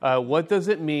What does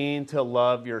it mean to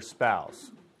love your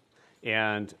spouse?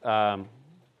 And I'm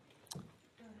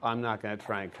not going to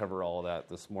try and cover all that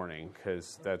this morning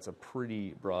because that's a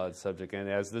pretty broad subject. And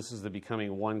as this is the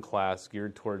Becoming One class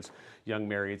geared towards young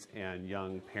marrieds and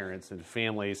young parents and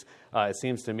families, it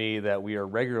seems to me that we are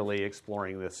regularly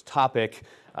exploring this topic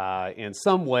in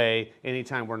some way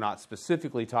anytime we're not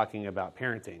specifically talking about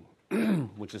parenting,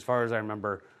 which as far as I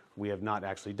remember, we have not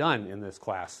actually done in this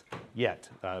class yet,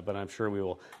 but I'm sure we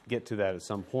will get to that at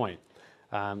some point.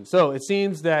 So it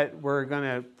seems that we're going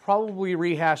to probably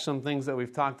rehash some things that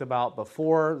we've talked about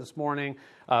before this morning,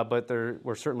 but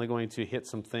we're certainly going to hit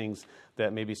some things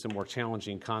that may be some more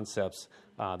challenging concepts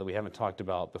that we haven't talked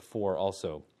about before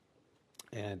also.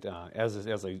 And as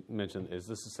I mentioned, this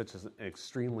is such an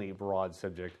extremely broad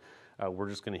subject, we're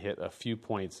just going to hit a few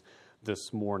points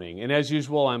this morning. And as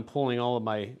usual, I'm pulling not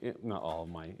all of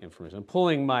my information, I'm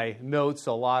pulling my notes.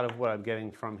 A lot of what I'm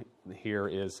getting from here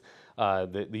is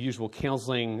the usual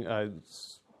counseling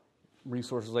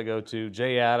resources I go to,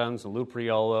 Jay Adams and Lou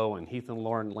Priolo and Heath and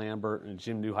Lauren Lambert and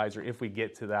Jim Neuheiser, if we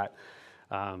get to that.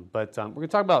 But we're going to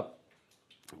talk about,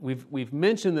 we've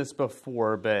mentioned this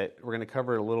before, but we're going to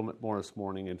cover it a little bit more this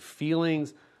morning, in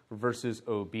feelings versus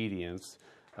obedience.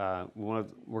 We're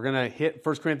going to hit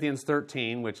 1 Corinthians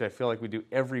 13, which I feel like we do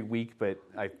every week, but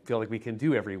I feel like we can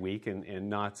do every week and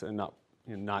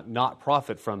not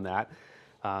profit from that.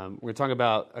 We're going to talk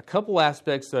about a couple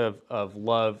aspects of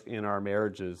love in our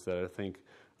marriages that I think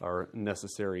are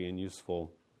necessary and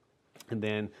useful. And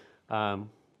then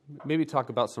maybe talk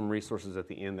about some resources at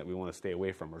the end that we want to stay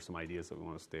away from, or some ideas that we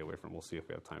want to stay away from. We'll see if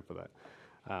we have time for that.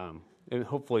 And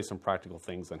hopefully some practical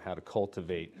things on how to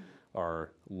cultivate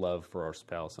our love for our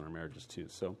spouse and our marriages too.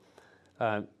 So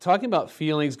talking about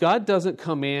feelings, God doesn't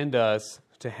command us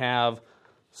to have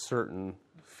certain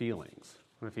feelings.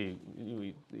 If you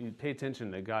pay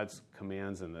attention to God's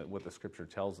commands and what the Scripture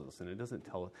tells us, and it doesn't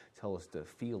tell us to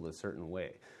feel a certain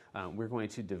way. We're going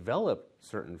to develop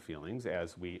certain feelings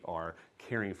as we are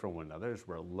caring for one another, as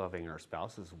we're loving our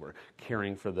spouses, we're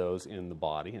caring for those in the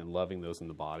body and loving those in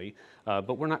the body.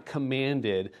 But we're not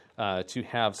commanded to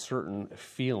have certain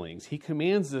feelings. He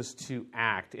commands us to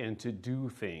act and to do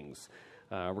things.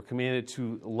 We're commanded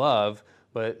to love,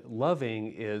 but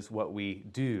loving is what we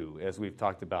do, as we've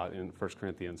talked about in 1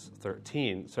 Corinthians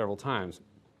 13 several times.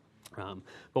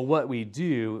 But what we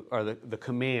do are the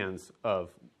commands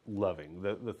of loving,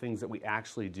 the things that we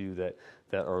actually do that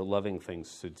are loving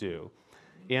things to do.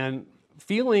 And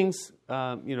feelings,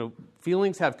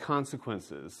 feelings have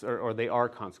consequences, or they are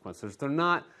consequences. They're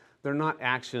not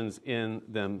actions in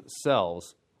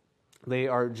themselves. They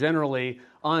are generally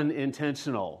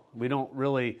unintentional. We don't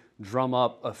really drum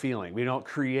up a feeling. We don't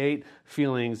create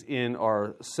feelings in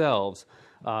ourselves.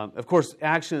 Of course,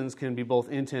 actions can be both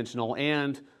intentional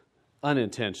and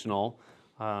unintentional.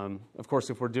 Of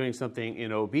course, if we're doing something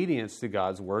in obedience to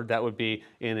God's word, that would be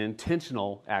an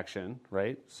intentional action,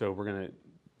 right? So we're going to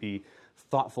be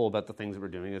thoughtful about the things that we're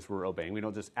doing as we're obeying. We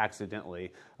don't just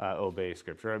accidentally obey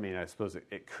Scripture. I mean, I suppose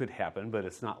it could happen, but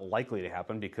it's not likely to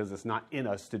happen because it's not in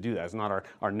us to do that. It's not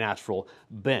our natural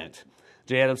bent.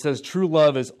 J. Adams says, true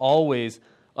love is always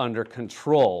under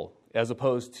control, as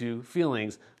opposed to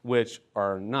feelings which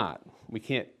are not. We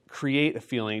can't create a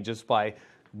feeling just by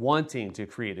wanting to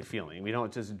create a feeling. We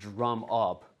don't just drum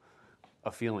up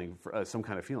a feeling, some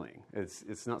kind of feeling.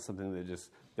 It's not something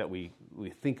that we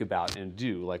think about and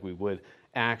do like we would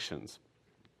actions.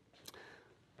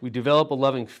 We develop a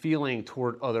loving feeling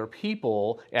toward other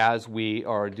people as we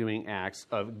are doing acts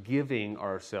of giving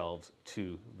ourselves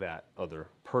to that other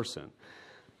person.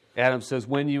 Adams says,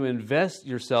 when you invest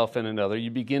yourself in another, you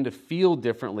begin to feel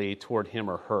differently toward him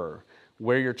or her.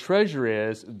 Where your treasure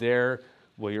is, there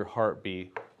will your heart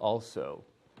be also.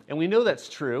 And we know that's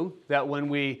true, that when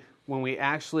we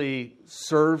actually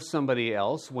serve somebody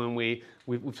else,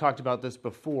 we've talked about this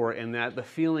before, and that the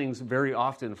feelings very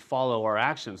often follow our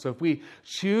actions. So if we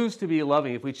choose to be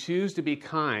loving, if we choose to be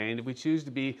kind, if we choose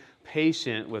to be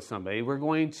patient with somebody, we're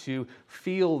going to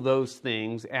feel those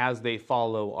things as they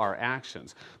follow our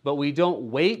actions. But we don't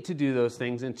wait to do those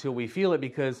things until we feel it,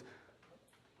 because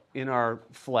in our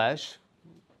flesh,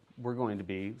 we're going to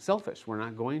be selfish. We're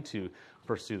not going to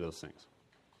pursue those things.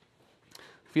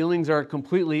 Feelings are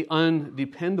completely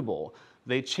undependable.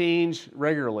 They change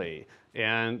regularly,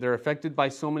 and they're affected by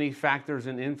so many factors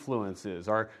and influences.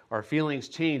 Our feelings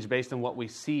change based on what we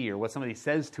see or what somebody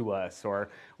says to us, or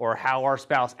how our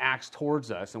spouse acts towards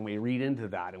us, and we read into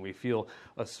that and we feel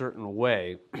a certain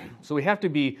way. So we have to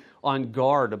be on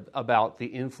guard about the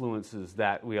influences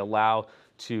that we allow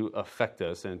to affect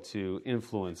us and to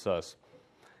influence us.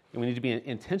 And we need to be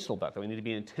intentional about that. We need to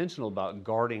be intentional about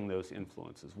guarding those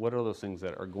influences. What are those things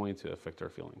that are going to affect our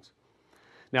feelings?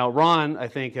 Now, Ron, I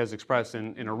think, has expressed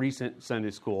in a recent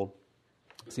Sunday school,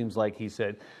 seems like he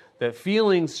said, that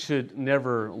feelings should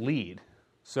never lead.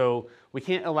 So we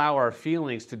can't allow our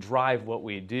feelings to drive what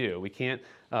we do. We can't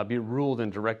be ruled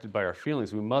and directed by our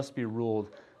feelings. We must be ruled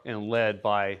and led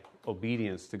by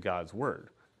obedience to God's Word.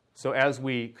 So as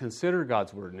we consider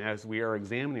God's Word and as we are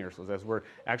examining ourselves, as we're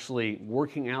actually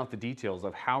working out the details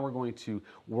of how we're going to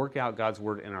work out God's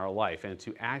Word in our life and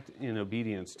to act in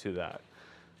obedience to that,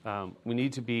 we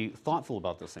need to be thoughtful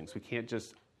about those things. We can't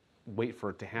just wait for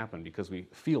it to happen because we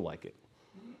feel like it.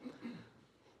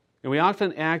 And we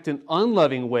often act in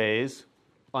unloving ways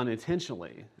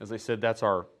unintentionally. As I said, that's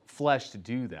our flesh to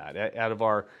do that.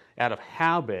 Out of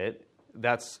habit,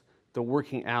 that's the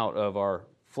working out of our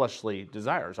fleshly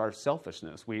desires, our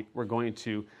selfishness. We're going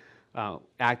to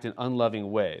act in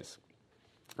unloving ways.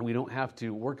 And we don't have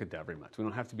to work at that very much. We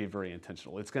don't have to be very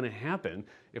intentional. It's going to happen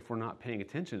if we're not paying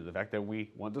attention to the fact that we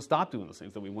want to stop doing those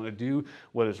things, that we want to do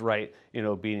what is right in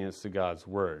obedience to God's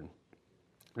Word.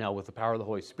 Now, with the power of the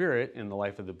Holy Spirit in the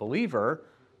life of the believer,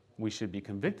 we should be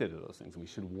convicted of those things. We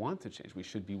should want to change. We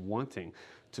should be wanting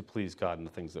to please God in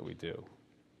the things that we do.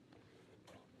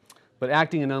 But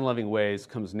acting in unloving ways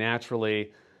comes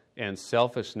naturally, and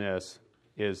selfishness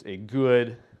is a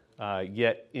good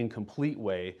yet incomplete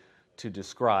way to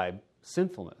describe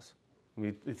sinfulness.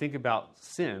 When we think about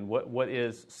sin, what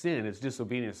is sin? It's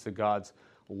disobedience to God's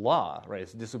law, right?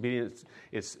 It's disobedience.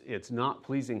 It's not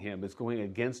pleasing Him. It's going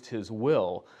against His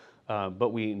will. But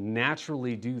we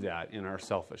naturally do that in our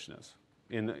selfishness.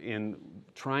 In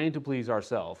trying to please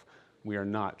ourselves, we are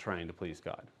not trying to please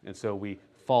God, and so we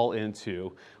fall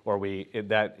into, or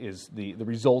that is the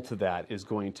result of that is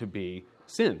going to be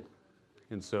sin.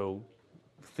 And so,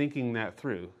 thinking that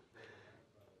through,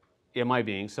 am I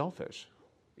being selfish?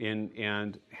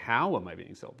 And how am I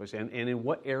being selfish? And in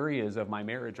what areas of my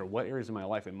marriage or what areas of my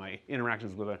life and my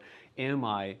interactions with others am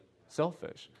I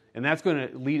selfish? And that's going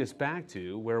to lead us back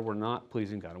to where we're not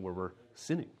pleasing God and where we're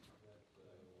sinning.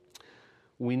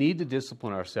 We need to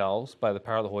discipline ourselves by the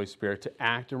power of the Holy Spirit to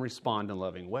act and respond in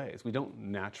loving ways. We don't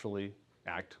naturally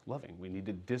act loving. We need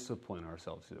to discipline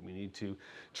ourselves to that. We need to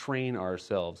train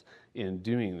ourselves in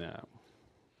doing that.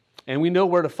 And we know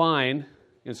where to find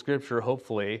in Scripture,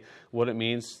 hopefully, what it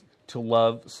means to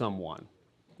love someone,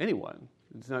 anyone.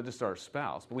 It's not just our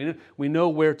spouse, but we know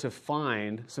where to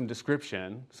find some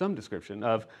description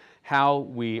of how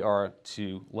we are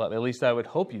to love. At least I would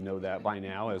hope you know that by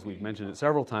now, as we've mentioned it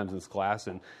several times in this class.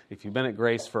 And if you've been at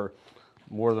Grace for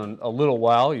more than a little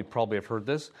while, you probably have heard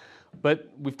this. But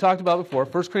we've talked about it before,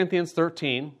 1 Corinthians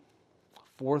 13,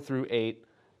 4 through 8a.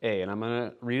 And I'm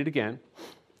going to read it again.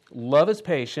 Love is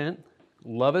patient,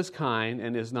 love is kind,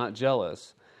 and is not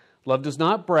jealous. Love does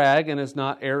not brag and is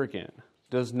not arrogant,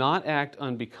 does not act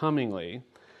unbecomingly.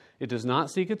 It does not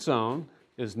seek its own,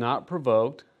 is not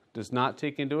provoked, does not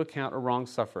take into account a wrong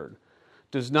suffered,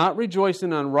 does not rejoice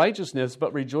in unrighteousness,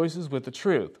 but rejoices with the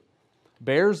truth,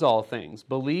 bears all things,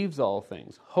 believes all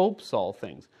things, hopes all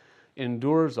things,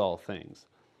 endures all things.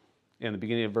 In the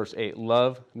beginning of verse 8,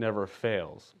 love never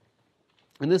fails.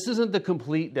 And this isn't the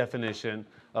complete definition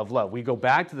of love. We go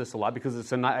back to this a lot because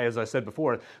it's, as I said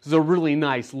before, this is a really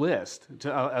nice list.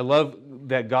 I love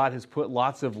that God has put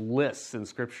lots of lists in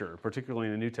Scripture, particularly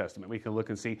in the New Testament. We can look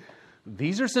and see,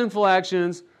 these are sinful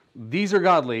actions, these are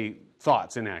godly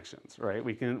thoughts and actions, right?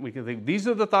 We can think, these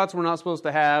are the thoughts we're not supposed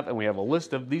to have, and we have a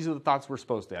list of, these are the thoughts we're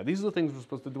supposed to have. These are the things we're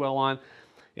supposed to dwell on.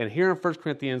 And here in 1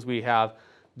 Corinthians, we have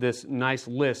this nice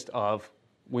list of,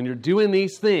 when you're doing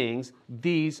these things,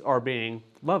 these are being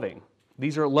loving.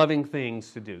 These are loving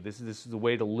things to do. This is the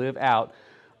way to live out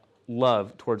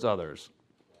love towards others.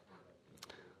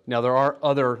 Now, there are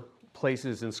other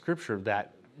places in Scripture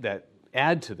that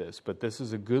add to this, but this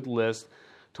is a good list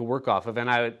to work off of. And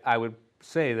I would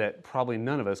say that probably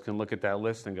none of us can look at that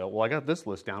list and go, well, I got this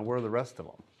list down. Where are the rest of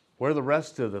them? Where are the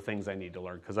rest of the things I need to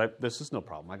learn? Because this is no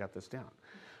problem. I got this down.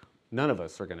 None of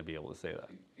us are going to be able to say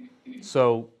that.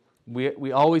 So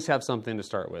we always have something to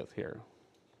start with here.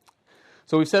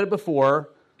 So we've said it before,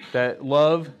 that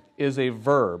love is a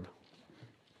verb.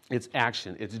 It's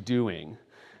action. It's doing.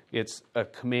 It's a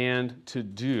command to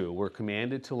do. We're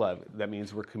commanded to love. That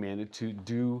means we're commanded to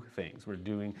do things. We're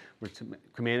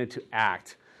commanded to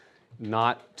act,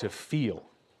 not to feel.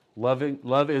 Love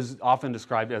is often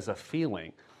described as a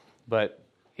feeling, but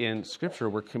in Scripture,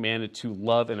 we're commanded to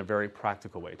love in a very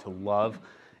practical way, to love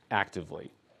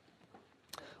actively.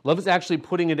 Love is actually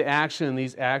putting into action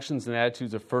these actions and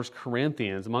attitudes of 1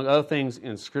 Corinthians, among other things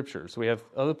in Scripture. So we have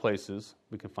other places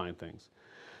we can find things.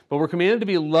 But we're commanded to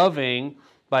be loving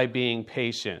by being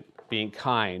patient, being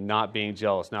kind, not being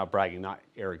jealous, not bragging, not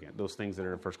arrogant. Those things that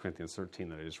are in 1 Corinthians 13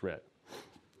 that I just read.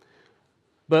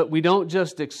 But we don't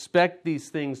just expect these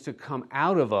things to come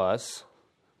out of us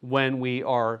when we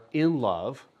are in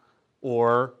love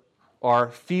or are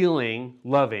feeling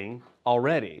loving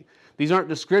already. These aren't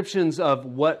descriptions of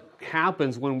what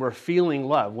happens when we're feeling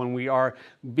love. When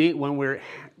we're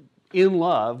in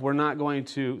love, we're not going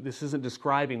to, this isn't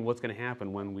describing what's going to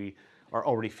happen when we are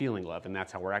already feeling love, and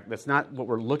that's how we're acting. That's not what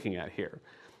we're looking at here.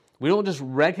 We don't just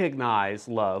recognize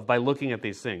love by looking at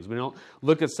these things. We don't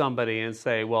look at somebody and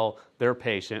say, well, they're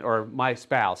patient, or my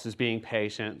spouse is being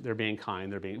patient, they're being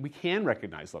kind, we can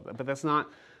recognize love, but that's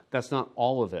not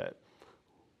all of it.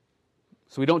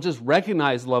 So we don't just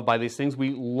recognize love by these things, we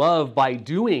love by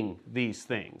doing these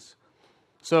things.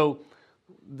 So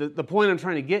the point I'm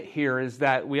trying to get here is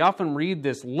that we often read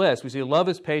this list. We say love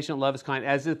is patient, love is kind,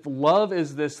 as if love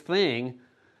is this thing,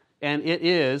 and it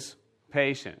is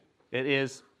patient. It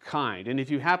is kind. And if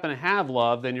you happen to have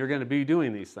love, then you're going to be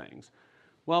doing these things.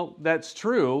 Well, that's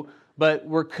true, but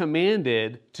we're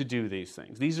commanded to do these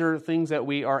things. These are things that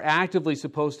we are actively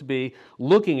supposed to be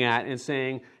looking at and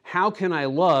saying, how can I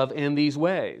love in these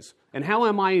ways? And how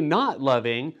am I not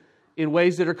loving in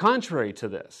ways that are contrary to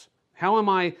this? How am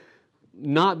I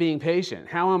not being patient?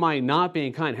 How am I not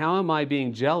being kind? How am I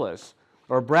being jealous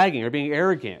or bragging or being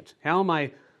arrogant? How am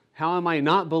I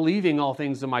not believing all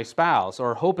things in my spouse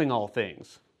or hoping all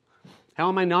things? How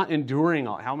am I not enduring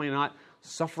all? How am I not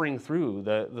suffering through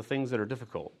the things that are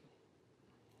difficult?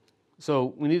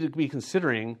 So we need to be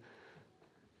considering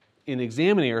in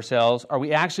examining ourselves, are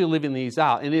we actually living these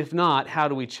out? And if not, how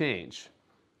do we change?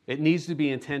 It needs to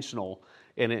be intentional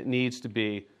and it needs to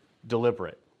be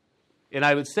deliberate. And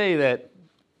I would say that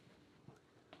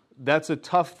that's a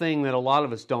tough thing that a lot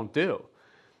of us don't do.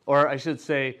 Or I should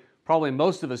say, probably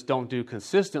most of us don't do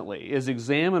consistently, is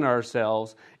examine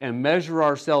ourselves and measure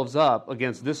ourselves up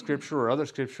against this scripture or other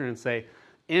scripture and say,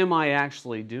 am I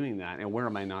actually doing that? And where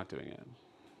am I not doing it?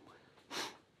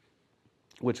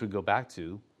 Which would go back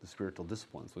to the spiritual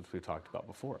disciplines, which we've talked about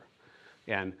before.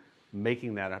 And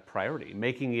making that a priority,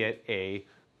 making it a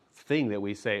thing that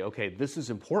we say, okay, this is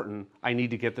important, I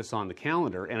need to get this on the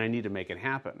calendar, and I need to make it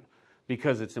happen,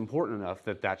 because it's important enough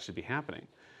that that should be happening.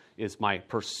 It's my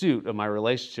pursuit of my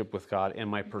relationship with God and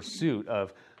my pursuit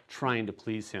of trying to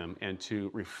please Him and to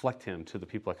reflect Him to the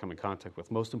people I come in contact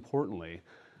with. Most importantly,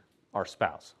 our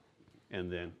spouse,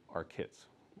 and then our kids.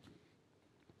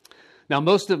 Now,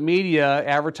 most of media,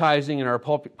 advertising, and our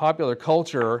popular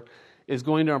culture is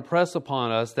going to impress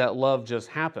upon us that love just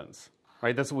happens,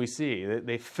 right? That's what we see.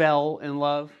 They fell in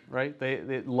love, right?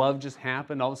 Love just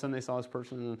happened. All of a sudden they saw this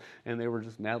person and they were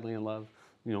just madly in love,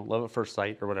 love at first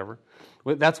sight or whatever.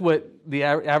 That's what the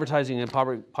advertising and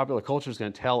popular culture is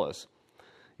going to tell us.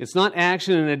 It's not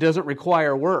action and it doesn't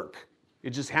require work. It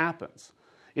just happens.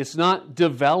 It's not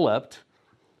developed.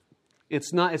 It's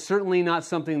certainly not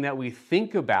something that we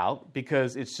think about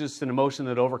because it's just an emotion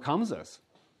that overcomes us.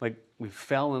 Like we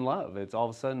fell in love. It's all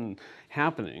of a sudden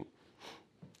happening.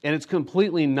 And it's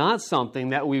completely not something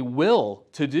that we will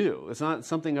to do. It's not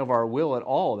something of our will at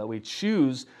all, that we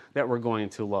choose that we're going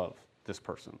to love this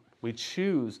person. We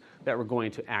choose that we're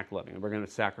going to act loving. We're going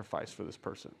to sacrifice for this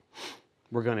person.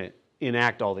 We're going to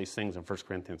enact all these things in 1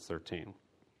 Corinthians 13.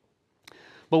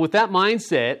 But with that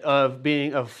mindset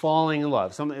of falling in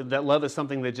love, that love is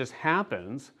something that just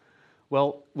happens,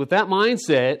 well, with that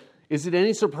mindset, is it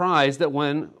any surprise that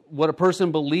when what a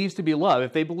person believes to be love,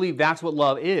 if they believe that's what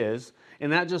love is,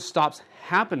 and that just stops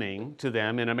happening to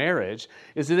them in a marriage,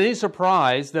 is it any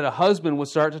surprise that a husband would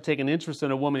start to take an interest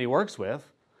in a woman he works with,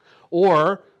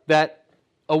 or that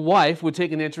a wife would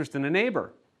take an interest in a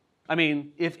neighbor? I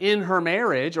mean, if in her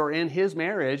marriage or in his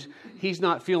marriage, he's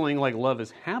not feeling like love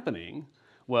is happening,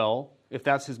 well, if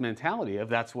that's his mentality, if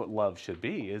that's what love should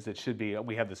be,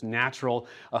 we have this natural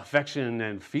affection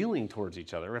and feeling towards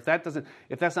each other. If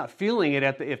that's not feeling it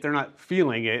if they're not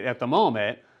feeling it at the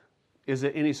moment, is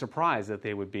it any surprise that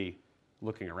they would be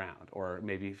looking around or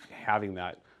maybe having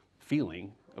that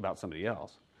feeling about somebody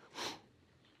else,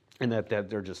 and that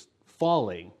they're just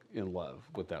falling in love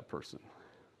with that person?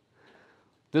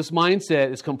 This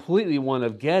mindset is completely one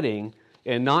of getting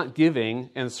and not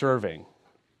giving and serving.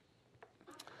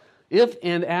 If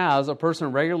and as a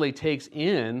person regularly takes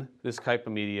in this type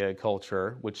of media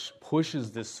culture, which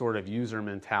pushes this sort of user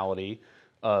mentality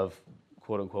of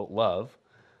quote-unquote love,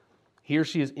 he or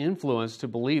she is influenced to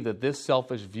believe that this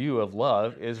selfish view of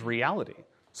love is reality.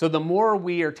 So the more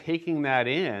we are taking that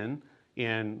in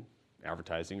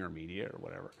advertising or media or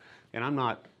whatever,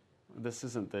 and this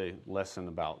isn't the lesson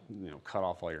about cut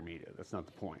off all your media. That's not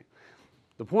the point.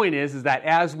 The point is that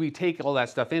as we take all that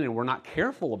stuff in and we're not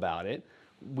careful about it,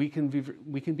 we can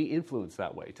be influenced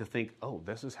that way to think, oh,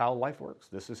 this is how life works.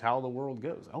 This is how the world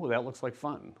goes. Oh, that looks like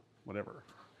fun, whatever.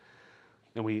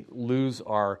 And we lose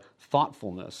our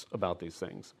thoughtfulness about these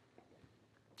things.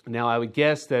 Now, I would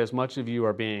guess that as much of you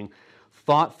are being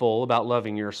thoughtful about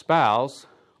loving your spouse,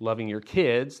 loving your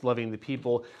kids, loving the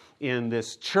people in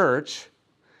this church,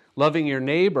 loving your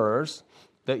neighbors,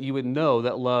 that you would know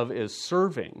that love is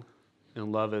serving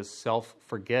and love is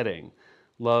self-forgetting.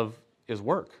 Love is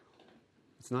work.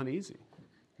 It's not easy.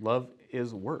 Love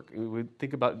is work. We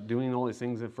think about doing all these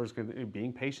things at first,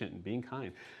 being patient and being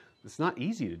kind. It's not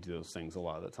easy to do those things a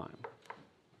lot of the time.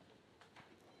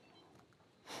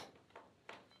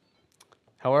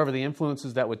 However, the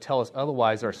influences that would tell us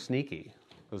otherwise are sneaky.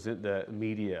 The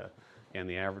media and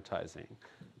the advertising.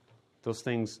 Those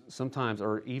things sometimes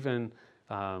are even,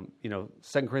 2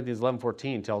 Corinthians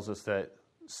 11:14 tells us that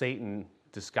Satan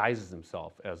disguises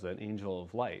himself as an angel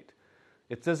of light.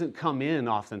 It doesn't come in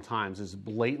oftentimes as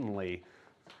blatantly,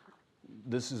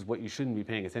 this is what you shouldn't be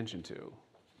paying attention to.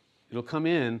 It'll come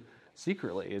in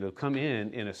secretly. It'll come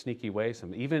in a sneaky way.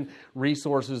 Even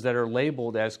resources that are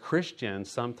labeled as Christian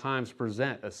sometimes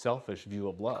present a selfish view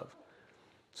of love.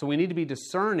 So we need to be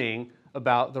discerning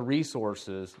about the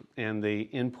resources and the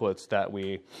inputs that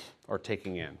we are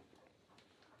taking in.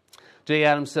 J.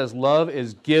 Adams says, love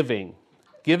is giving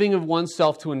of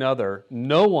oneself to another.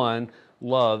 No one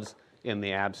loves in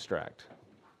the abstract.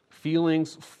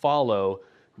 Feelings follow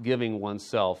giving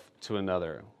oneself to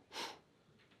another.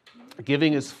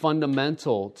 Giving is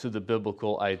fundamental to the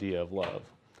biblical idea of love.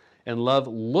 And love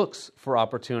looks for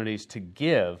opportunities to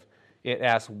give. It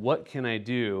asks, what can I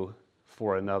do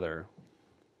for another?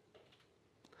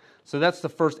 So that's the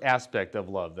first aspect of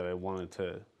love that I wanted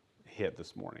to hit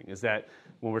this morning, is that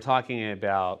when we're talking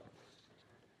about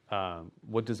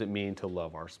what does it mean to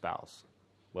love our spouse?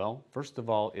 Well, first of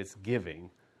all, it's giving,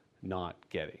 not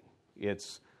getting.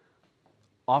 It's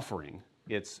offering,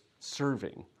 it's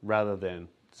serving, rather than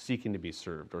seeking to be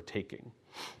served or taking.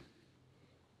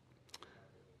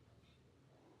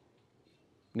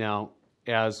 Now,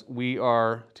 as we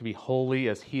are to be holy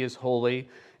as He is holy,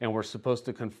 and we're supposed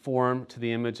to conform to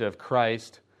the image of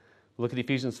Christ, look at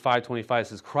Ephesians 5:25. It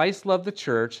says, Christ loved the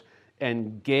church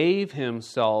and gave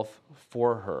Himself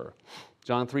for her.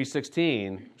 John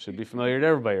 3:16 should be familiar to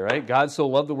everybody, right? God so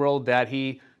loved the world that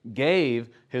He gave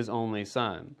His only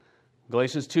Son.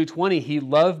 Galatians 2:20, He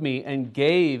loved me and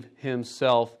gave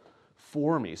Himself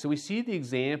for me. So we see the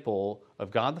example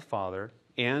of God the Father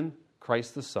and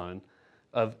Christ the Son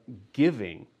of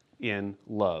giving in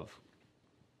love.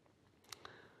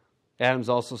 Adams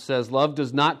also says, love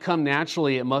does not come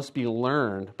naturally, it must be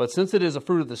learned. But since it is a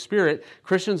fruit of the Spirit,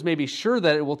 Christians may be sure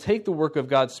that it will take the work of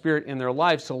God's Spirit in their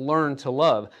lives to learn to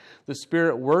love. The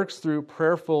Spirit works through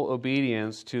prayerful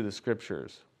obedience to the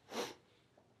Scriptures.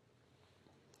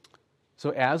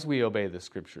 So as we obey the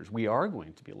Scriptures, we are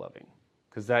going to be loving.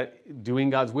 Because that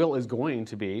doing God's will is going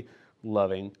to be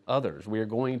loving others. We are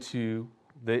going to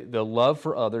The love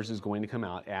for others is going to come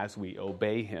out as we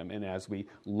obey Him and as we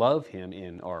love Him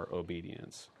in our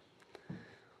obedience.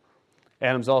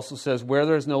 Adams also says, where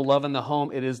there is no love in the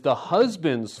home, it is the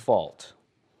husband's fault.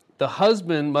 The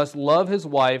husband must love his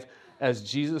wife as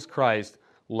Jesus Christ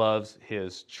loves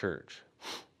His church.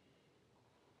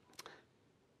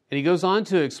 And he goes on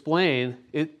to explain,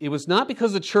 it was not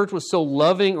because the church was so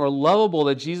loving or lovable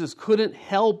that Jesus couldn't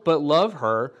help but love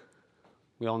her.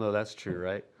 We all know that's true,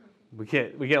 right? We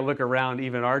can't look around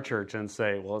even our church and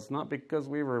say, well, it's not because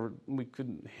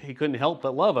He couldn't help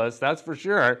but love us, that's for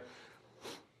sure.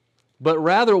 But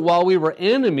rather, while we were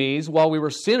enemies, while we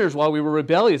were sinners, while we were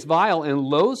rebellious, vile, and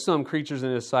loathsome creatures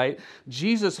in His sight,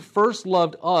 Jesus first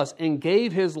loved us and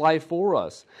gave His life for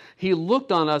us. He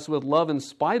looked on us with love in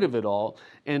spite of it all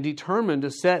and determined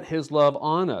to set His love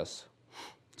on us.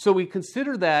 So we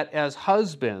consider that as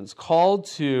husbands called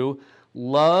to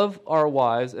love our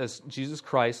wives as Jesus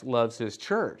Christ loves His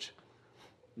church.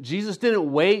 Jesus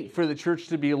didn't wait for the church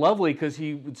to be lovely because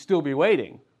He would still be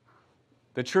waiting.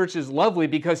 The church is lovely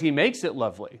because He makes it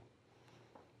lovely.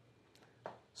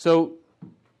 So,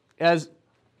 as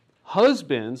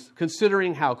husbands,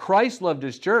 considering how Christ loved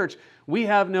His church, we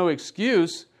have no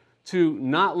excuse to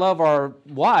not love our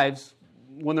wives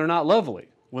when they're not lovely,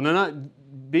 when they're not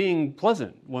being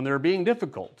pleasant, when they're being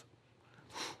difficult.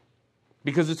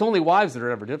 Because it's only wives that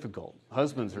are ever difficult.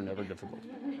 Husbands are never difficult.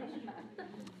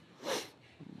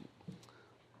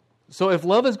 So if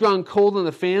love has grown cold in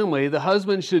the family, the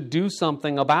husband should do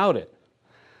something about it.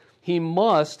 He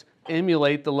must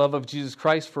emulate the love of Jesus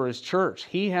Christ for His church.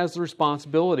 He has the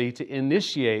responsibility to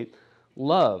initiate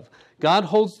love. God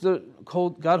holds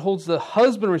the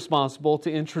husband responsible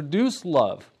to introduce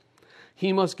love.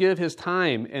 He must give his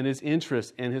time and his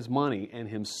interest and his money and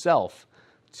himself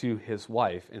to his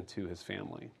wife and to his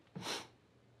family.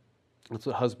 That's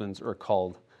what husbands are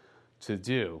called to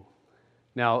do.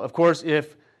 Now, of course,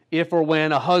 if or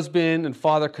when a husband and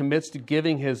father commits to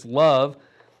giving his love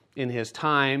in his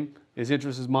time, his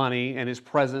interest, his money, and his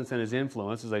presence and his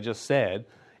influence, as I just said,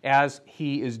 as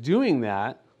he is doing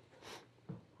that,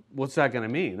 what's that going to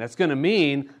mean? That's going to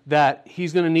mean that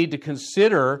he's going to need to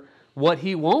consider what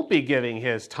he won't be giving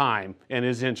his time and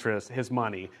his interest, his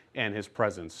money, and his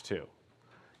presence to.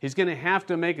 He's going to have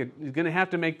to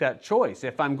make that choice.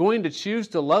 If I'm going to choose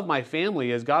to love my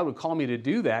family as God would call me to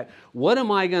do that, what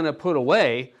am I going to put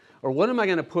away, or what am I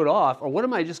going to put off, or what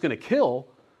am I just going to kill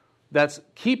that's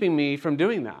keeping me from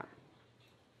doing that?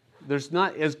 There's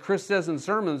not, as Chris says in the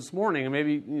sermon this morning, and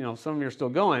maybe some of you are still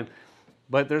going,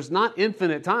 but there's not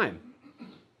infinite time,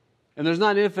 and there's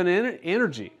not infinite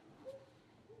energy,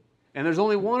 and there's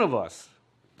only one of us.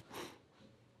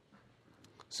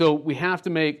 So we have to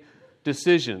make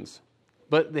decisions,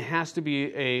 but there has to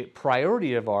be a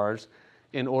priority of ours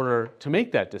in order to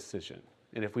make that decision.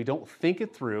 And if we don't think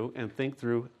it through and think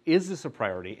through, is this a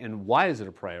priority and why is it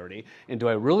a priority? And do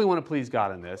I really want to please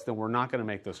God in this? Then we're not going to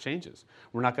make those changes.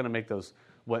 We're not going to make those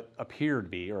what appear to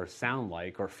be or sound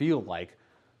like or feel like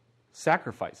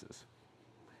sacrifices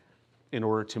in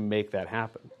order to make that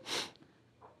happen.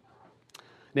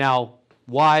 Now,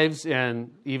 wives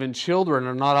and even children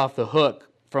are not off the hook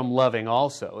from loving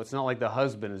also. It's not like the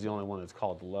husband is the only one that's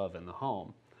called to love in the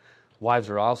home. Wives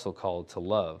are also called to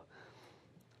love.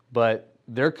 But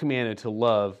they're commanded to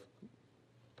love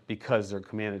because they're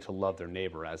commanded to love their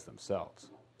neighbor as themselves.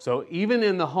 So even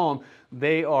in the home,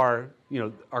 they are,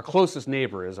 our closest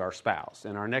neighbor is our spouse,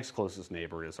 and our next closest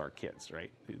neighbor is our kids,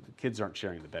 right? The kids aren't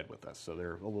sharing the bed with us, so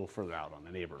they're a little further out on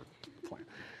the neighbor plan.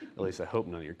 At least I hope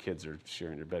none of your kids are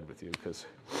sharing their bed with you, because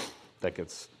that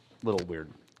gets a little weird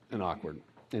and awkward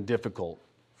and difficult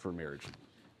for marriage.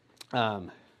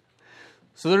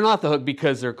 So they're not the hook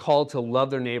because they're called to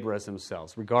love their neighbor as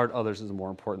themselves, regard others as more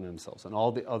important than themselves, and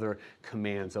all the other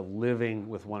commands of living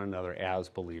with one another as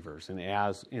believers and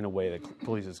as in a way that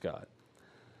pleases God.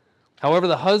 However,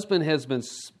 the husband has been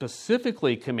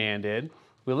specifically commanded.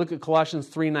 We look at Colossians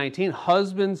 3:19,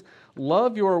 husbands,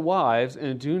 love your wives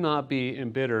and do not be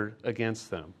embittered against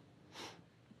them.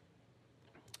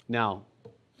 Now,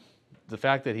 the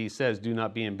fact that he says do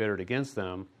not be embittered against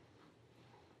them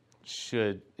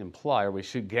should imply, or we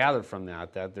should gather from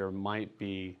that there might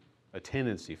be a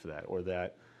tendency for that, or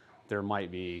that there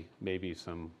might be maybe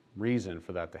some reason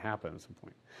for that to happen at some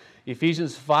point.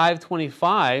 Ephesians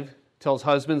 5:25 tells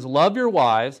husbands, love your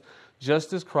wives,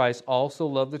 just as Christ also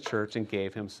loved the church and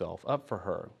gave himself up for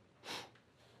her.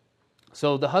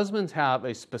 So the husbands have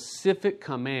a specific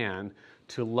command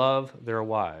to love their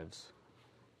wives.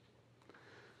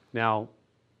 Now,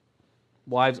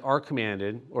 wives are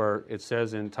commanded, or it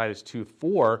says in Titus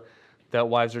 2:4, that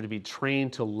wives are to be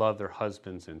trained to love their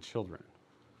husbands and children.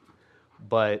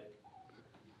 But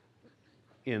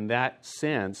in that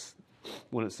sense,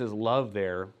 when it says love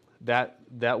there,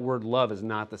 that word love is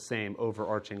not the same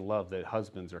overarching love that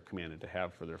husbands are commanded to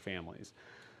have for their families.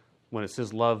 When it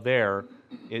says love there,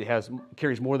 it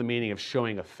carries more the meaning of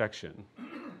showing affection.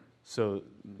 So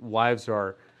wives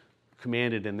are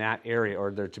commanded in that area, or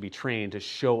they're to be trained to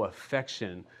show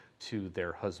affection to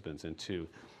their husbands and to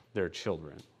their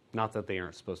children. Not that they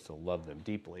aren't supposed to love them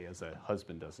deeply as a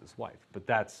husband does his wife, but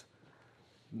that's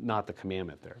not the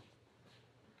commandment there.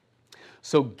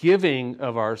 So giving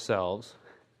of ourselves,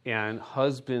 and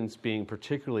husbands being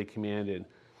particularly commanded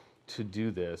to do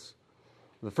this,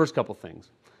 the first couple things.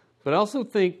 But I also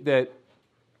think that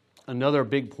another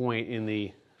big point in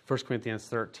the 1 Corinthians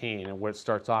 13, and what it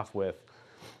starts off with,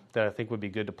 that I think would be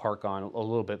good to park on a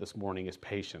little bit this morning, is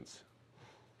patience.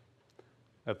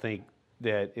 I think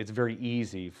that it's very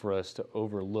easy for us to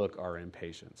overlook our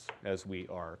impatience as we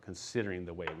are considering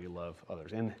the way we love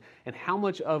others. And how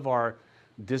much of our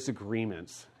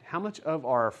disagreements, how much of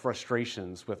our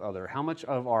frustrations with others, how much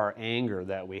of our anger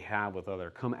that we have with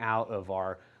others come out of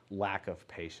our lack of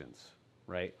patience,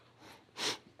 right?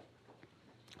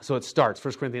 So it starts,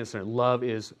 1 Corinthians 13, love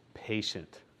is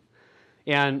patient.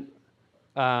 And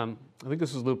I think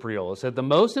this was Lou Priolo. It said, the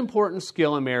most important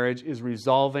skill in marriage is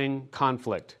resolving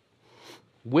conflict.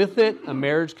 With it, a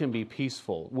marriage can be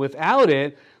peaceful. Without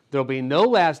it, there'll be no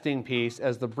lasting peace,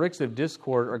 as the bricks of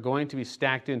discord are going to be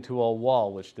stacked into a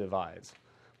wall which divides.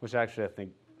 Which actually, I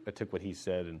think I took what he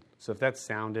said, and so if that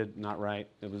sounded not right,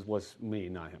 it was me,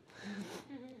 not him.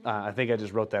 I think I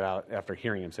just wrote that out after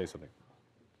hearing him say something.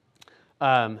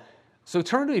 So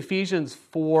turn to Ephesians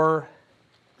 4,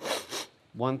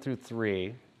 1 through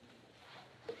 3.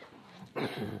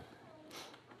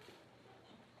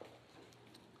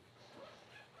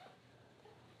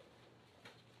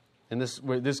 And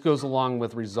this goes along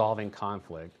with resolving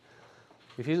conflict.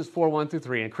 Ephesians 4, 1 through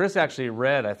 3. And Chris actually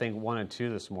read, I think, 1 and 2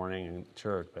 this morning in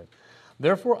church. But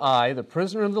therefore I, the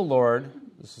prisoner of the Lord,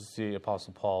 this is the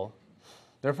Apostle Paul,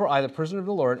 therefore I, the prisoner of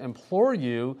the Lord, implore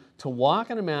you to walk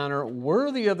in a manner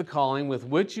worthy of the calling with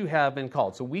which you have been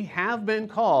called. So we have been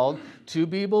called to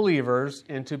be believers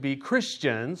and to be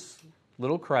Christians,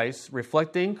 little Christ,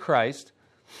 reflecting Christ.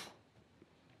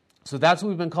 So that's what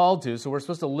we've been called to. So we're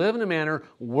supposed to live in a manner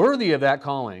worthy of that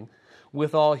calling,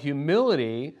 with all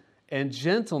humility and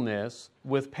gentleness,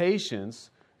 with patience,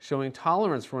 showing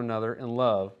tolerance for one another in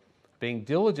love, being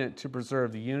diligent to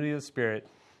preserve the unity of the Spirit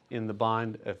in the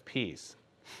bond of peace.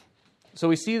 So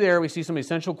we see some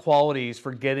essential qualities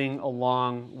for getting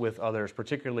along with others,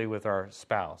 particularly with our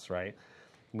spouse, right?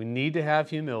 We need to have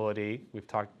humility. We've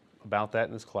talked about that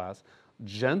in this class.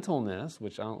 Gentleness,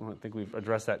 which I don't think we've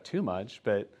addressed that too much,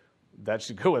 but that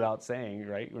should go without saying,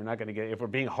 right? We're not going to get, if we're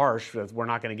being harsh, we're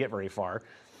not going to get very far.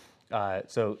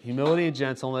 So humility and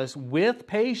gentleness with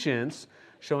patience,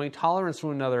 showing tolerance for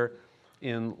one another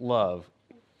in love.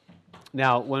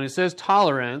 Now, when it says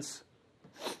tolerance,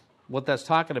 what that's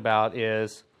talking about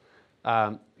is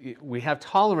we have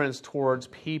tolerance towards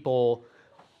people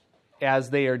as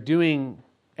they are doing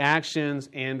actions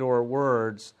and or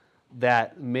words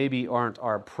that maybe aren't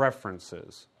our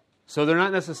preferences. So they're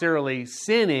not necessarily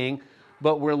sinning,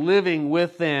 but we're living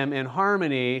with them in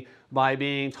harmony by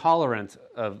being tolerant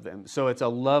of them. So it's a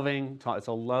loving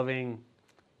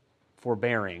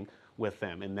forbearing with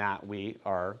them in that we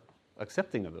are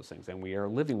accepting of those things and we are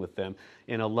living with them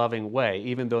in a loving way,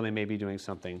 even though they may be doing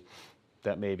something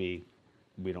that maybe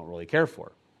we don't really care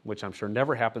for, which I'm sure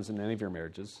never happens in any of your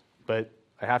marriages, but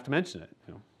I have to mention it.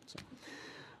 So.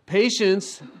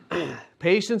 Patience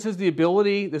is the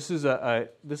ability. This is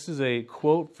a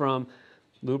quote from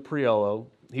Lou Priolo.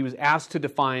 He was asked to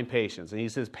define patience, and he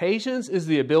says, patience is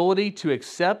the ability to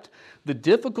accept the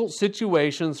difficult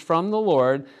situations from the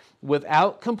Lord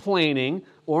without complaining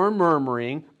or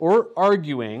murmuring or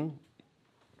arguing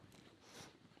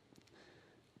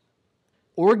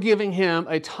or giving Him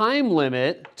a time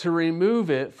limit to remove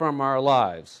it from our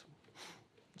lives.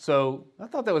 So I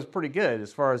thought that was pretty good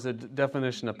as far as the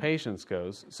definition of patience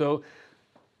goes. So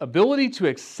ability to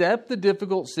accept the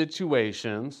difficult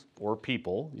situations, or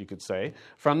people, you could say,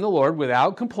 from the Lord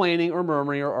without complaining or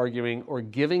murmuring or arguing or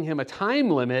giving Him a time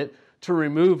limit to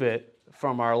remove it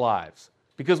from our lives.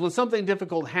 Because when something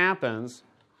difficult happens,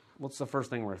 what's the first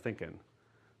thing we're thinking?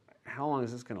 How long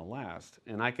is this going to last?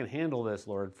 And I can handle this,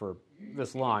 Lord, for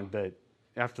this long, but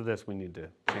after this we need to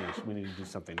change. We need to do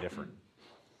something different.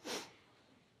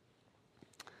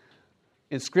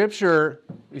 In Scripture,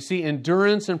 we see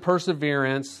endurance and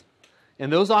perseverance,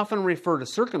 and those often refer to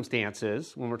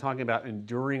circumstances when we're talking about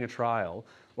enduring a trial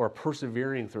or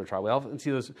persevering through a trial. We often see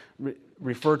those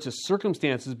refer to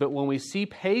circumstances, but when we see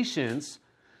patience,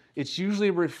 it's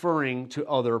usually referring to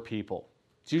other people.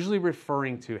 It's usually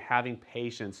referring to having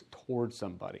patience towards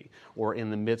somebody or in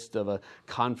the midst of a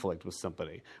conflict with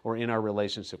somebody or in our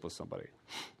relationship with somebody.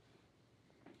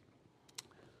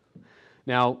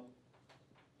 Now,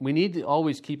 we need to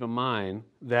always keep in mind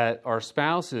that our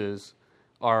spouses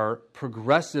are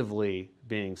progressively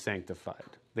being sanctified.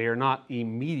 They are not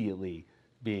immediately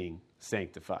being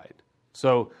sanctified.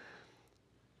 So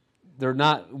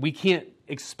we can't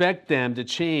expect them to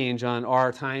change on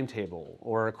our timetable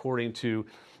or according to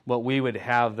what we would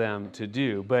have them to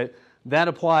do. But that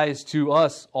applies to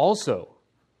us also.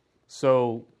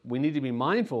 So we need to be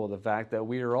mindful of the fact that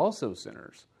we are also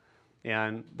sinners.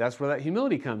 And that's where that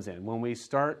humility comes in. When we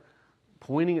start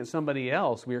pointing at somebody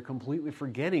else, we are completely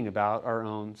forgetting about our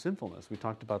own sinfulness. We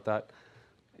talked about that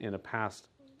in a past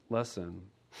lesson.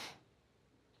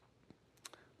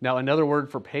 Now, another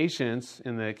word for patience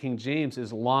in the King James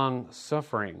is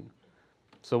long-suffering.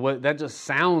 So that just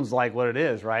sounds like what it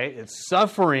is, right? It's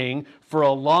suffering for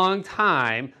a long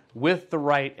time with the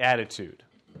right attitude.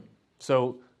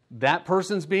 So that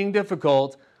person's being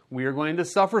difficult. We are going to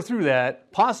suffer through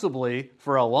that, possibly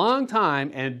for a long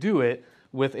time, and do it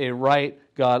with a right,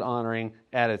 God-honoring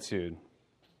attitude.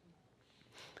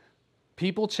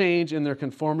 People change in their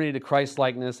conformity to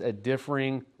Christ-likeness at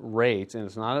differing rates, and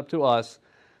it's not up to us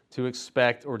to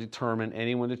expect or determine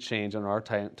anyone to change on our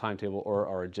timetable or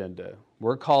our agenda.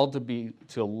 We're called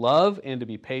to love and to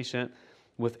be patient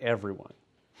with everyone.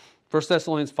 1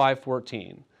 Thessalonians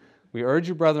 5:14. We urge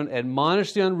you, brethren,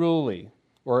 admonish the unruly,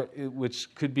 or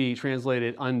which could be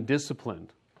translated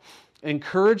undisciplined.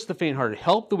 Encourage the faint-hearted.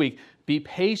 Help the weak. Be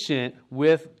patient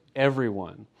with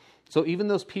everyone. So even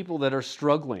those people that are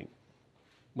struggling,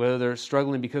 whether they're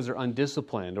struggling because they're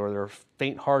undisciplined or they're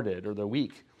faint-hearted or they're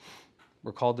weak,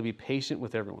 we're called to be patient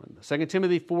with everyone. 2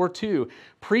 Timothy 4:2,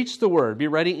 preach the word. Be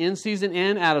ready in season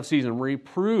and out of season.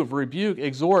 Reprove, rebuke,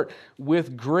 exhort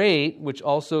with great, which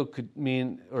also could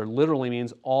mean, or literally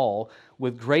means all,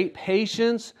 with great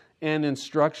patience and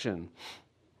instruction.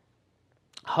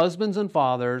 Husbands and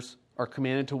fathers are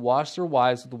commanded to wash their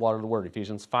wives with the water of the word,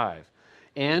 Ephesians 5,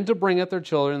 and to bring up their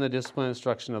children in the discipline and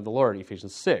instruction of the Lord,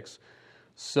 Ephesians 6.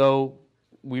 So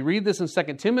we read this in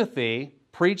 2 Timothy,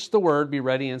 preach the word, be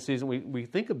ready in season. We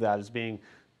think of that as being,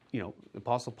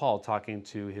 Apostle Paul talking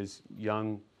to his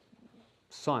young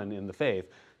son in the faith,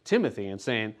 Timothy, and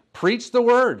saying, preach the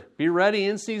word, be ready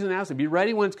in season and out of season. Be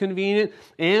ready when it's convenient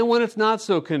and when it's not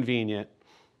so convenient.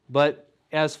 But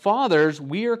as fathers,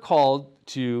 we are called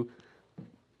to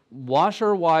wash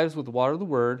our wives with the water of the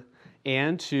word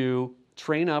and to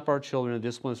train up our children in the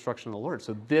discipline and instruction of the Lord.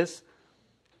 So this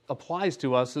applies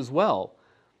to us as well.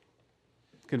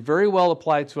 Could very well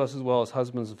apply to us as well as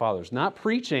husbands and fathers. Not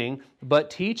preaching, but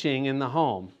teaching in the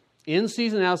home. In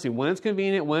season and out of season. When it's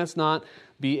convenient, when it's not.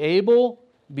 Be able,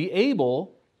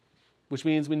 which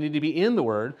means we need to be in the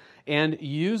word, and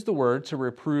use the word to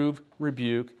reprove,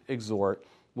 rebuke, exhort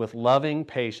with loving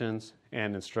patience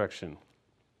and instruction.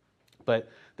 But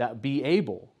that be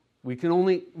able. We're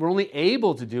only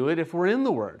able to do it if we're in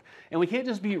the word. And we can't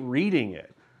just be reading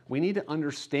it. We need to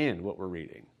understand what we're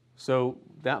reading. So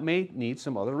that may need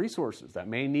some other resources. That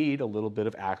may need a little bit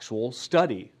of actual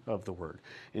study of the word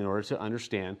in order to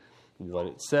understand what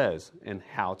it says and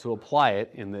how to apply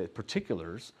it in the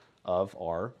particulars of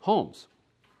our homes.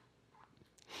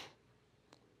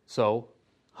 So,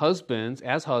 husbands,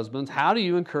 how do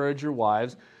you encourage your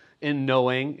wives in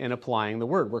knowing and applying the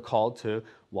word? We're called to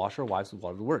wash our wives with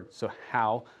water of the word. So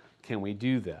how can we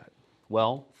do that?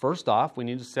 Well, first off, we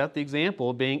need to set the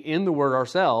example of being in the word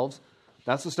ourselves.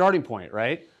 That's the starting point,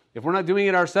 right? If we're not doing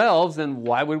it ourselves, then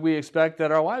why would we expect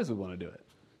that our wives would want to do it?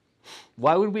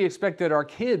 Why would we expect that our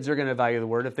kids are going to value the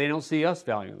word if they don't see us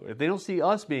valuing the word? If they don't see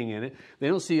us being in it, they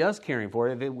don't see us caring for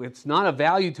it, if it's not a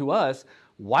value to us,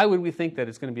 why would we think that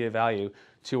it's going to be a value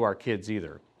to our kids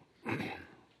either?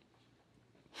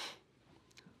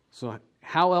 So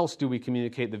how else do we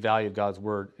communicate the value of God's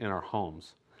word in our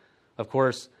homes? Of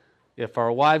course, if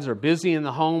our wives are busy in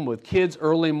the home with kids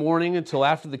early morning until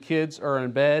after the kids are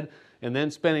in bed, and then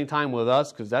spending time with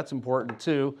us, because that's important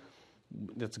too,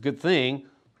 that's a good thing,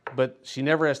 but she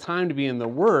never has time to be in the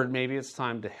Word, maybe it's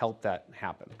time to help that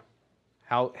happen.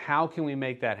 How can we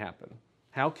make that happen?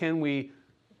 How can we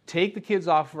take the kids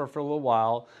off of her for a little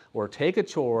while, or take a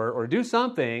chore, or do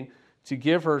something to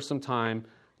give her some time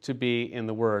to be in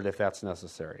the Word if that's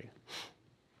necessary?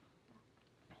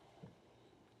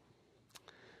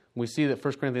 We see that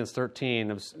 1 Corinthians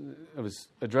 13, I was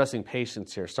addressing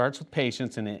patience here. Starts with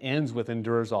patience and it ends with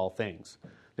endures all things.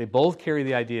 They both carry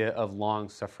the idea of long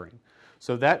suffering.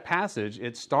 So that passage,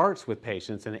 it starts with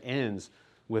patience and it ends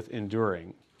with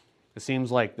enduring. It seems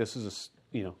like this is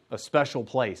a special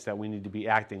place that we need to be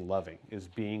acting loving, is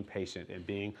being patient and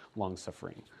being long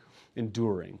suffering,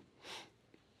 enduring.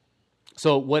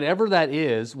 So whatever that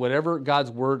is, whatever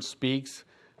God's word speaks,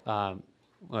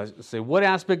 let's say, what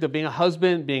aspect of being a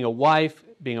husband, being a wife,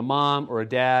 being a mom, or a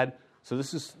dad? So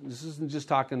this isn't just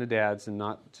talking to dads and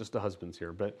not just the husbands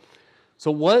here. But so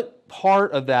what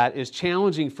part of that is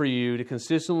challenging for you to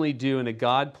consistently do in a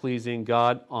God-pleasing,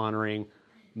 God-honoring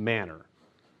manner?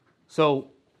 So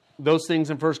those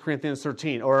things in 1 Corinthians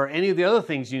 13, or any of the other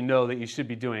things you know that you should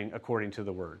be doing according to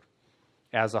the Word,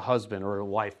 as a husband or a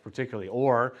wife particularly,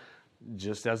 or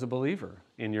just as a believer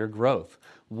in your growth.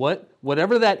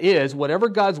 Whatever that is, whatever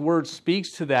God's Word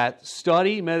speaks to that,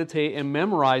 study, meditate, and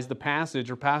memorize the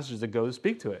passage or passages that go to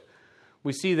speak to it.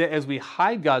 We see that as we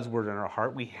hide God's Word in our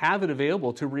heart, we have it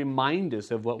available to remind us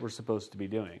of what we're supposed to be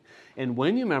doing. And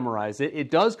when you memorize it,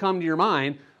 it does come to your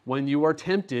mind when you are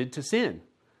tempted to sin.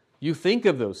 You think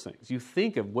of those things. You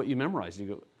think of what you memorized. You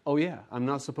go, oh yeah, I'm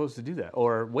not supposed to do that.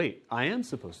 Or wait, I am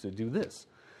supposed to do this.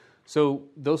 So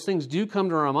those things do come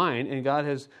to our mind, and God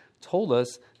has told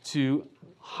us to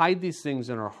hide these things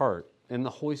in our heart. And the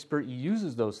Holy Spirit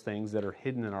uses those things that are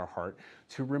hidden in our heart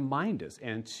to remind us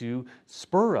and to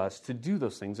spur us to do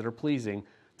those things that are pleasing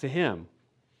to Him.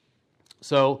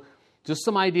 So just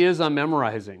some ideas on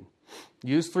memorizing.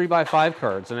 Use 3x5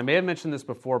 cards. And I may have mentioned this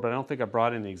before, but I don't think I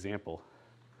brought in the example.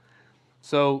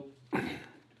 So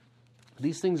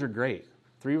these things are great.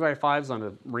 3x5s on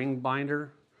a ring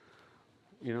binder.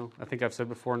 I think I've said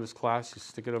before in this class, you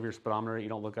stick it over your speedometer. You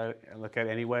don't look at it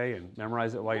anyway and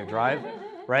memorize it while you drive,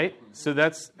 right? So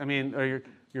that's, or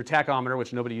your tachometer,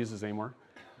 which nobody uses anymore,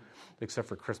 except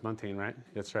for Chris Muntean, right?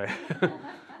 That's right.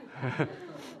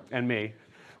 And me.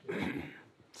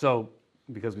 So,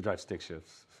 because we drive stick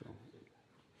shifts. So.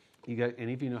 You got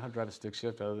any of you know how to drive a stick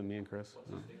shift other than me and Chris?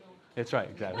 No. That's right,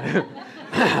 exactly.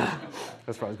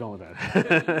 That's where I was going with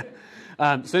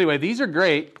that. So anyway, these are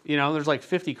great. There's like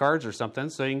 50 cards or something,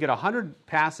 so you can get 100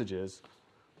 passages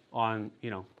on,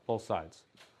 both sides.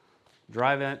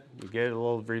 Drive it, you get a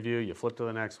little review, you flip to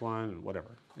the next one, and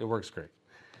whatever. It works great.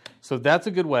 So that's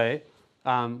a good way.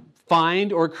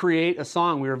 Find or create a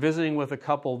song. We were visiting with a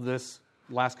couple this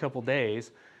last couple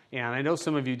days, and I know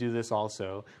some of you do this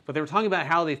also, but they were talking about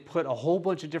how they've put a whole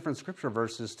bunch of different scripture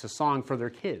verses to song for their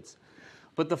kids.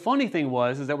 But the funny thing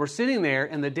is that we're sitting there,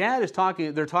 and the dad is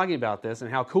they're talking about this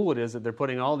and how cool it is that they're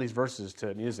putting all these verses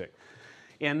to music.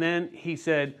 And then he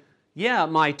said, yeah,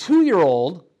 my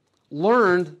 2-year-old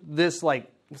learned this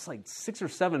it's like 6 or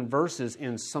 7 verses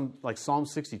in some like Psalm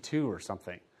 62 or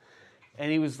something.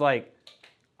 And he was like,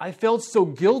 I felt so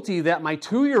guilty that my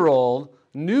 2-year-old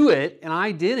knew it and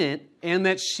I didn't, and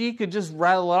that she could just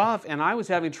rattle it off, and I was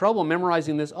having trouble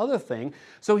memorizing this other thing.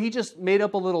 So he just made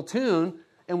up a little tune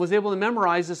and was able to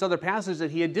memorize this other passage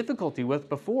that he had difficulty with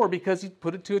before because he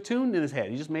put it to a tune in his head.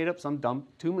 He just made up some dumb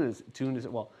tune in his.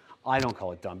 Well, I don't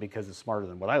call it dumb because it's smarter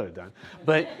than what I would have done.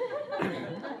 But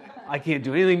I can't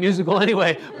do anything musical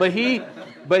anyway. But he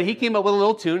came up with a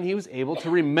little tune. He was able to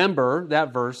remember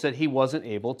that verse that he wasn't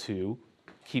able to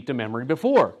keep to memory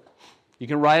before. You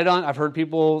can write it on. I've heard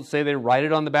people say they write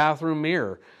it on the bathroom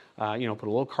mirror. Put a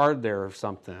little card there or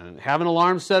something. Have an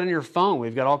alarm set on your phone.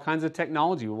 We've got all kinds of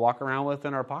technology we walk around with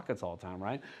in our pockets all the time,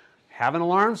 right? Have an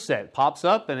alarm set. Pops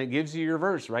up and it gives you your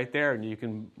verse right there, and you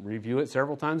can review it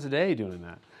several times a day doing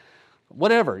that.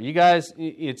 Whatever. You guys,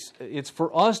 it's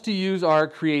for us to use our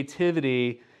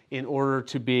creativity in order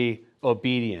to be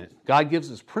obedient. God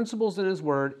gives us principles in His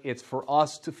Word. It's for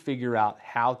us to figure out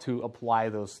how to apply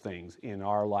those things in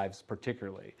our lives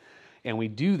particularly. And we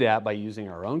do that by using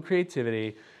our own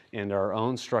creativity and our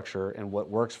own structure and what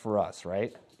works for us,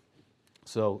 right?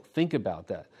 So think about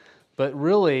that. But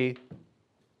really,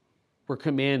 we're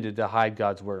commanded to hide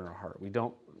God's Word in our heart.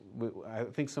 I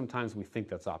think sometimes we think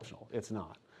that's optional. It's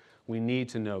not. We need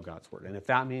to know God's Word. And if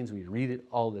that means we read it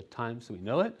all the time so we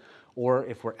know it, or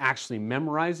if we're actually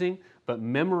memorizing, but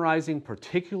memorizing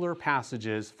particular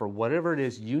passages for whatever it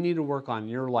is you need to work on in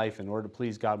your life in order to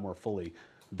please God more fully,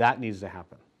 that needs to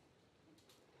happen.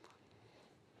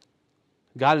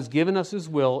 God has given us His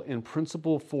will in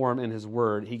principle form in His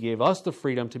Word. He gave us the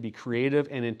freedom to be creative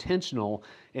and intentional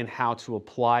in how to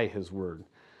apply His Word.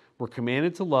 We're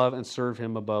commanded to love and serve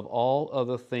Him above all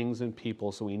other things and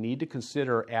people, so we need to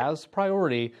consider as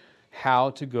priority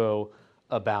how to go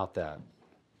about that.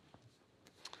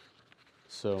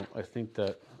 So I think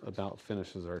that about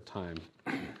finishes our time.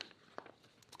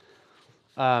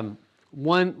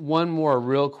 One more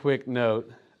real quick note.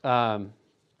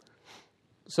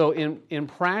 So in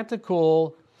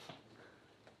practical,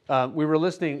 we were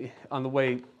listening on the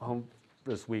way home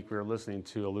this week. We were listening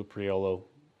to a Lou Priolo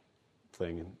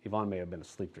thing, and Yvonne may have been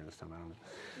asleep during this time. I don't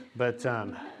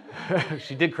know, but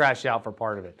she did crash out for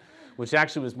part of it, which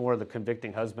actually was more of the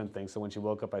convicting husband thing. So when she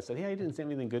woke up, I said, "Hey, you didn't say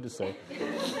anything good to say."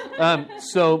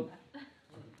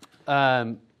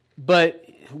 But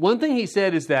one thing he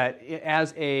said is that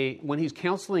when he's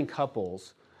counseling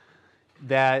couples,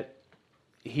 that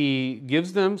he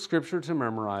gives them scripture to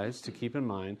memorize, to keep in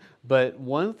mind. But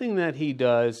one thing that he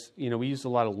does, we use a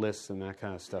lot of lists and that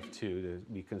kind of stuff too,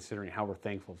 to be considering how we're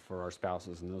thankful for our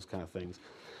spouses and those kind of things.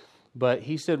 But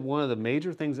he said one of the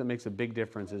major things that makes a big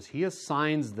difference is he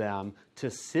assigns them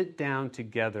to sit down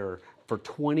together for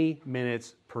 20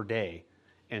 minutes per day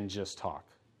and just talk.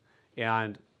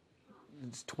 And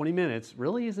it's 20 minutes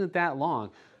really isn't that long.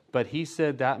 But he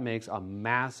said that makes a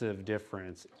massive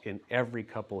difference in every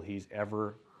couple he's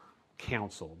ever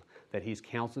counseled. That he's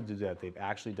counseled to do that, they've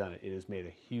actually done it. It has made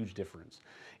a huge difference.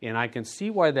 And I can see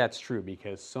why that's true,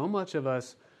 because so much of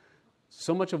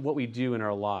what we do in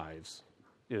our lives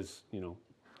is,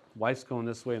 wife's going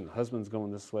this way and the husband's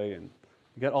going this way, and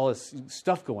you got all this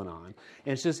stuff going on.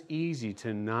 And it's just easy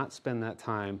to not spend that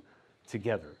time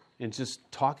together and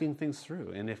just talking things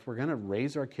through. And if we're going to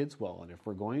raise our kids well, and if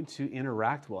we're going to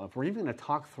interact well, if we're even going to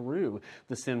talk through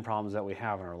the sin problems that we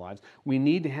have in our lives, we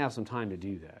need to have some time to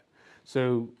do that.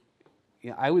 So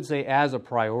I would say as a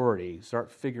priority,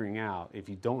 start figuring out if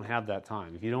you don't have that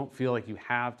time, if you don't feel like you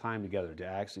have time together to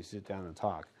actually sit down and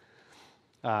talk.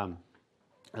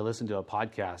 I listened to a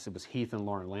podcast. It was Heath and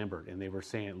Lauren Lambert, and they were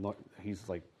saying, he's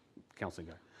like counseling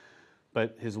guy.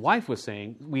 But his wife was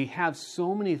saying, we have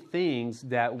so many things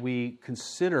that we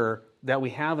consider that we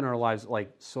have in our lives,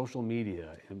 like social media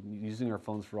and using our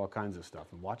phones for all kinds of stuff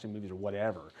and watching movies or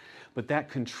whatever. But that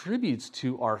contributes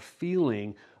to our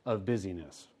feeling of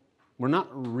busyness. We're not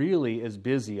really as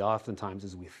busy oftentimes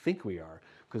as we think we are,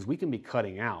 because we can be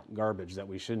cutting out garbage that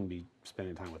we shouldn't be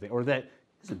spending time with, or that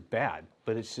isn't bad,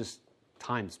 but it's just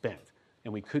time spent.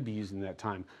 And we could be using that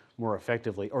time more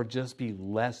effectively, or just be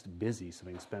less busy so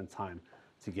we can spend time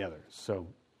together. So,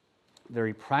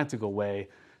 very practical way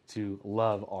to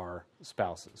love our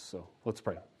spouses. So let's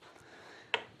pray.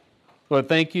 Lord,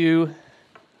 thank you.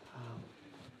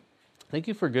 Thank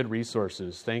you for good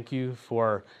resources. Thank you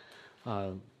for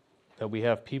that we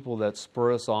have people that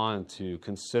spur us on to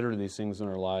consider these things in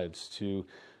our lives, to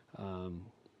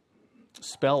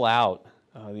spell out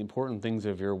the important things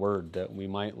of your word, that we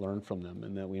might learn from them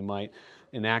and that we might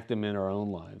enact them in our own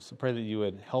lives. I pray that you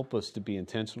would help us to be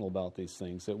intentional about these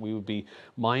things, that we would be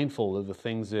mindful of the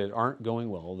things that aren't going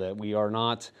well, that we are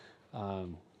not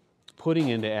putting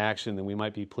into action that we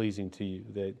might be pleasing to you,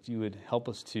 that you would help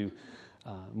us to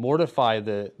mortify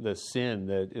the sin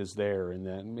that is there and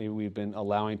that maybe we've been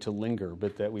allowing to linger,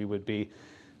 but that we would be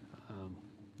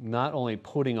not only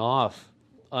putting off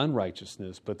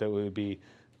unrighteousness, but that we would be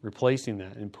replacing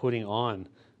that and putting on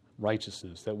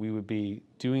righteousness, that we would be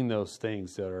doing those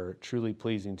things that are truly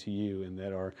pleasing to you and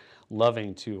that are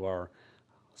loving to our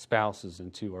spouses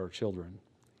and to our children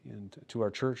and to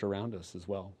our church around us as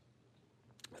well.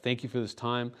 Thank you for this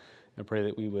time. I pray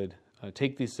that we would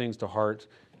take these things to heart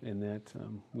and that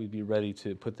we'd be ready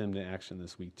to put them to action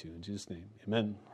this week too. In Jesus' name, amen.